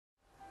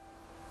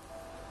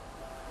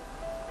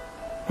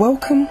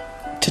Welcome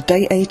to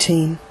Day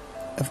 18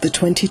 of the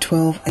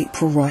 2012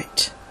 April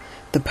Rite,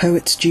 the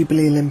Poets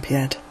Jubilee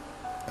Olympiad.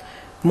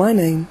 My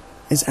name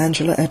is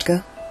Angela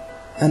Edgar,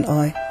 and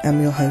I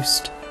am your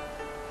host.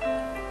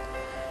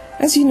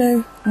 As you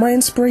know, my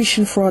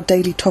inspiration for our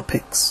daily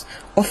topics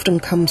often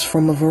comes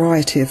from a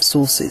variety of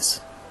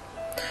sources.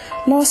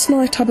 Last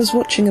night I was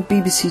watching a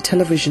BBC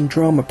television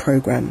drama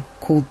programme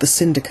called The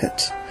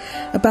Syndicate,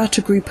 about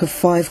a group of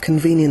 5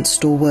 convenience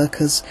store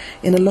workers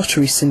in a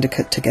lottery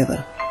syndicate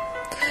together.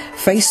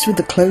 Faced with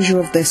the closure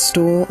of their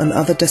store and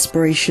other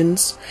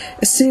desperations,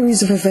 a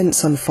series of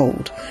events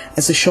unfold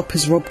as a shop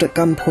is robbed at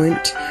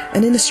gunpoint,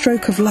 and in a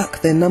stroke of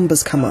luck their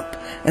numbers come up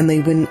and they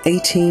win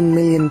 £18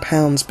 million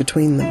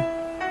between them.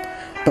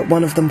 But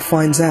one of them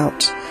finds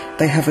out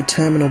they have a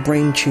terminal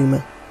brain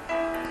tumour.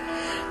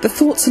 The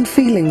thoughts and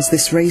feelings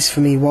this raised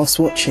for me whilst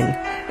watching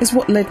is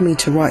what led me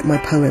to write my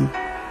poem.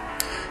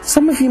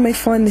 Some of you may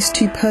find this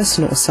too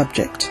personal a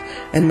subject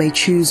and may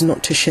choose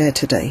not to share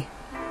today.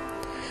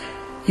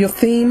 Your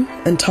theme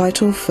and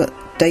title for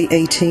Day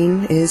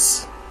 18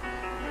 is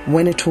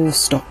When It All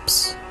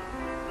Stops.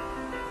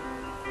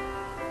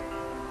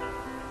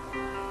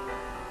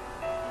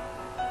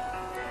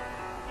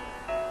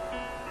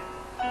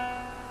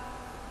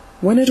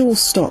 When it all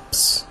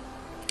stops,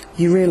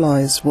 you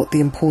realise what the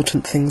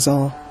important things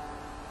are.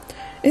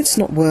 It's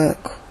not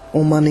work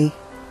or money,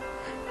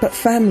 but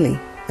family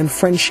and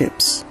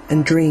friendships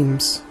and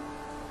dreams.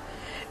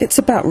 It's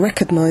about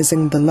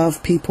recognising the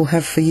love people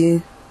have for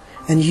you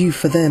and you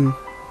for them.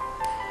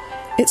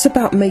 It's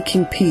about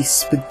making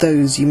peace with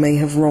those you may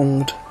have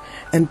wronged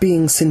and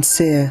being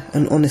sincere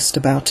and honest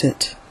about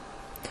it.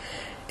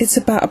 It's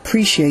about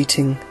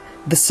appreciating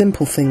the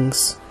simple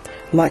things,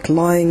 like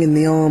lying in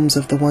the arms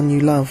of the one you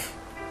love.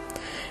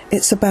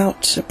 It's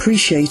about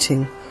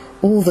appreciating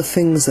all the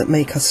things that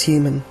make us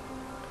human,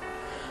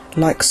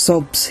 like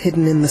sobs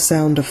hidden in the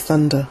sound of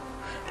thunder,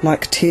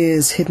 like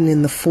tears hidden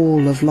in the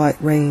fall of light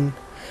rain,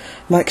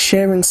 like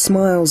sharing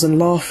smiles and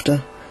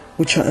laughter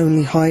which are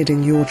only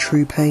hiding your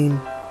true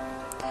pain.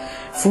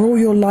 For all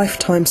your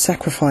lifetime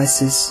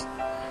sacrifices,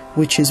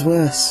 which is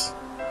worse?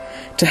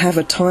 To have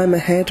a time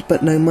ahead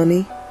but no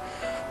money,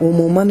 or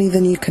more money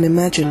than you can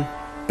imagine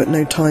but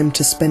no time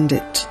to spend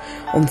it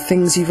on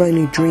things you've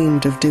only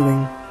dreamed of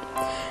doing,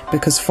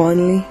 because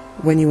finally,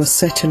 when you are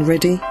set and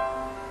ready,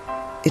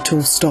 it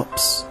all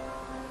stops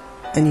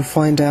and you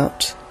find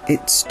out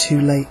it's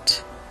too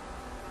late.